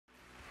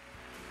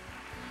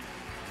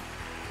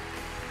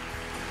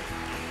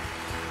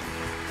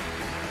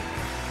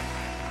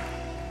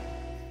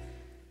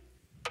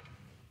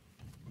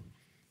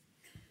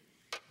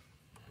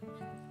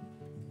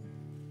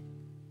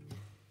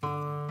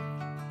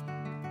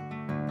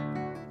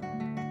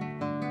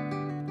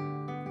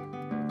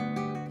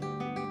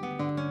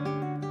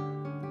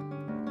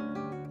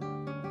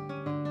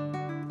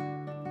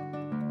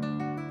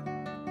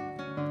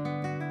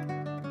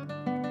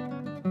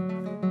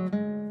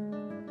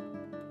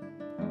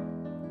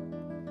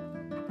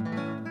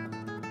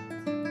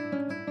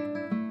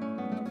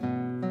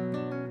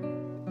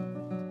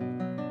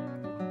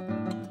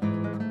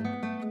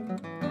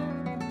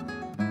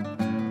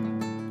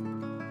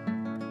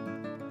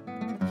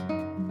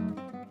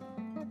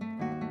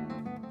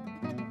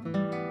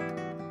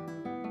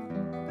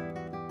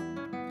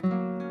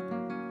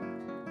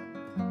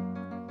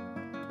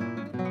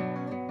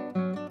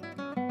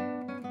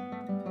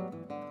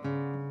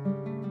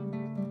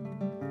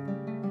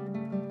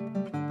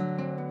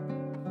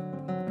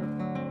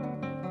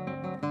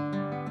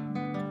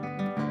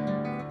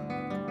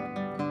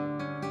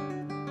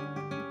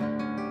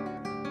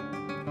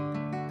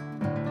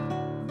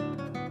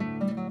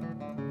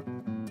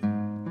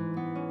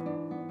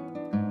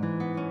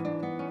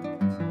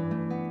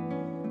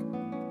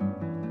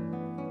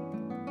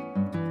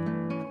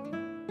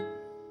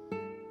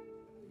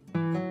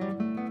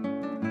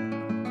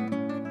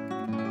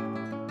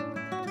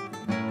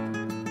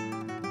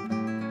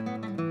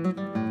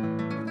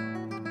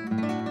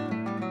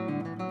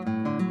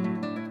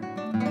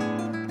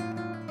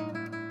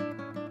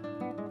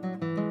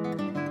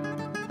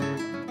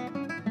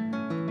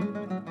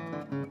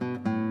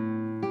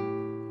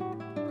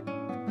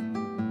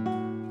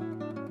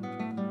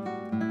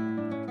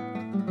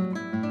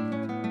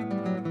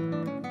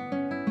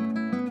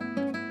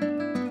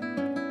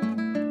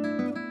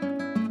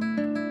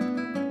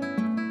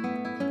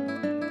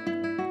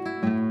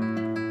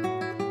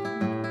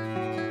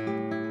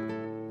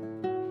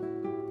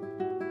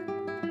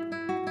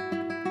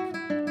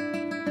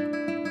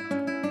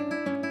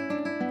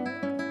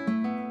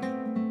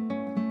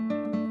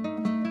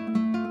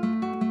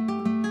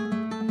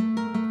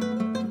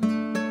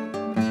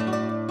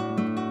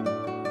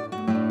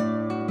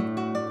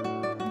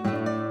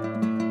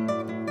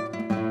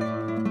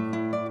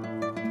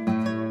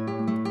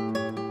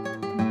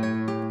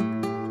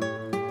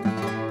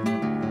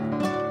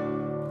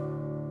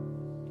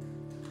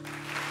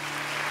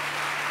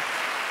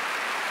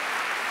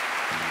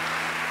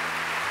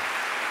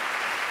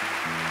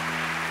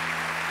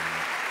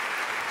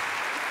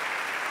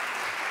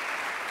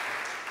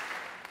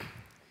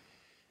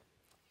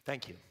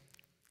Thank you.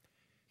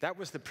 That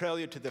was the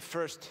prelude to the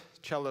first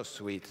cello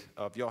suite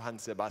of Johann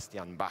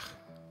Sebastian Bach.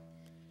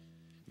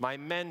 My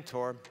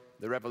mentor,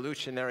 the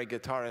revolutionary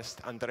guitarist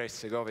Andres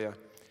Segovia,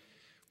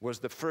 was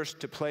the first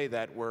to play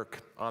that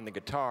work on the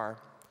guitar,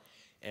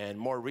 and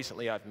more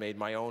recently I've made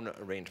my own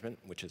arrangement,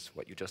 which is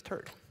what you just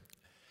heard.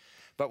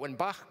 But when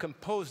Bach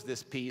composed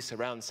this piece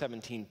around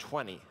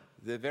 1720,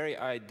 the very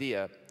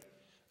idea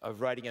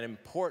of writing an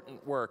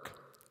important work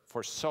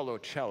for solo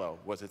cello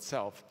was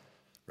itself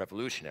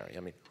revolutionary.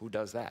 I mean, who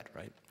does that,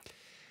 right?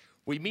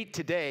 We meet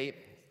today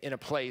in a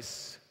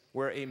place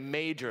where a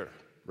major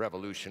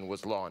revolution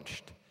was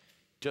launched.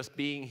 Just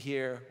being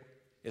here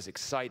is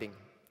exciting,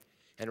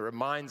 and it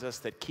reminds us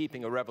that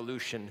keeping a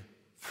revolution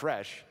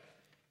fresh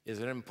is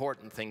an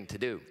important thing to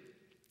do.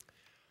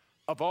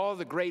 Of all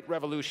the great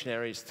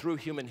revolutionaries through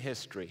human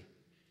history,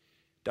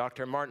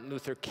 Dr. Martin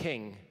Luther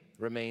King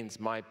remains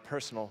my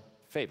personal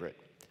favorite.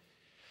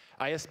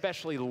 I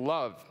especially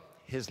love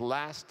his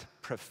last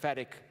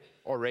prophetic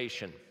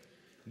oration,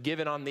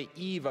 given on the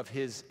eve of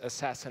his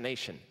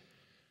assassination,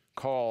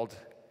 called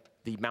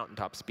the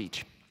Mountaintop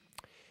Speech.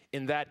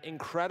 In that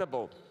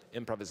incredible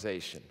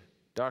improvisation,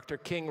 Dr.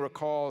 King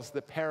recalls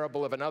the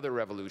parable of another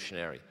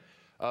revolutionary,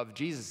 of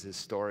Jesus'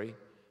 story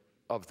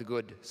of the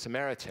Good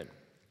Samaritan.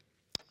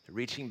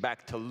 Reaching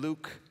back to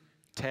Luke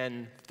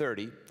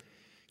 10:30,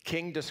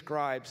 King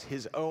describes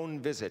his own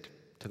visit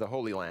to the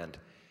Holy Land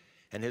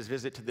and his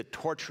visit to the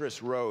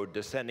tortuous road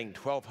descending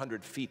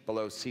 1,200 feet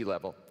below sea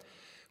level,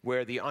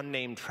 where the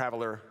unnamed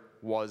traveler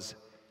was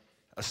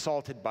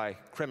assaulted by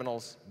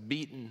criminals,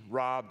 beaten,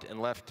 robbed,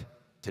 and left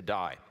to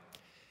die.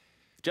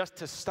 Just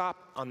to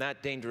stop on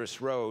that dangerous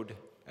road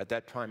at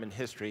that time in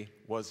history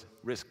was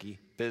risky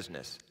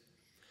business.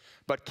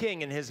 But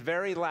King, in his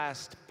very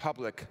last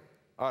public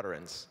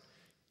utterance,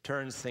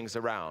 turns things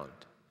around,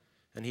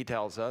 and he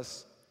tells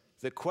us,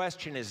 the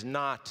question is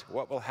not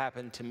what will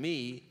happen to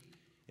me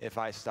if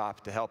I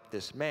stop to help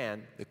this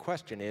man. The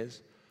question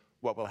is,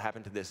 what will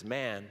happen to this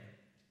man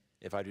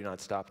if I do not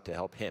stop to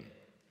help him?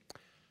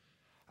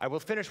 I will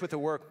finish with a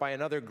work by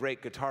another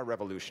great guitar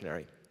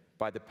revolutionary,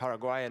 by the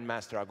Paraguayan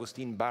master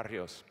Agustin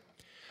Barrios.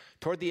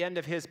 Toward the end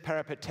of his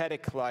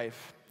peripatetic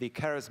life, the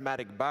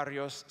charismatic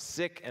Barrios,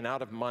 sick and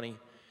out of money,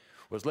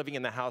 was living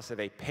in the house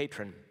of a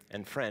patron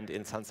and friend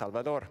in San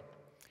Salvador.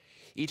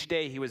 Each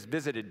day he was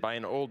visited by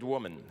an old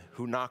woman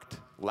who knocked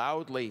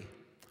loudly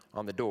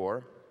on the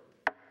door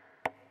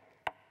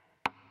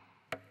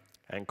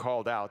and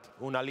called out,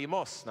 "Una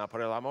limosna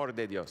por el amor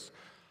de Dios,"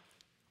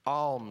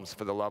 alms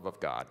for the love of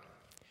God.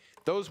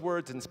 Those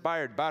words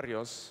inspired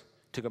Barrios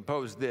to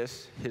compose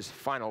this, his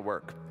final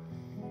work.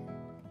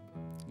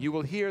 You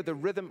will hear the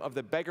rhythm of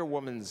the beggar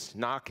woman's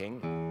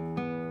knocking,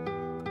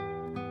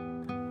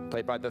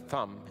 played by the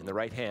thumb in the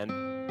right hand,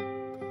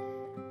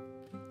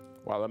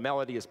 while a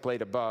melody is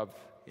played above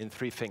in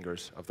 3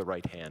 fingers of the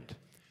right hand.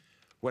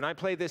 When I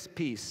play this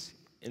piece,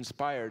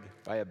 inspired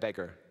by a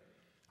beggar,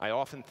 I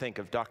often think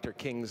of Dr.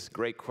 King's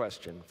great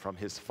question from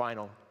his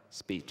final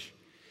speech.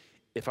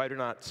 If I do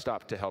not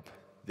stop to help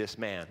this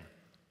man,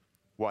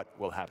 what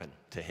will happen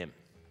to him?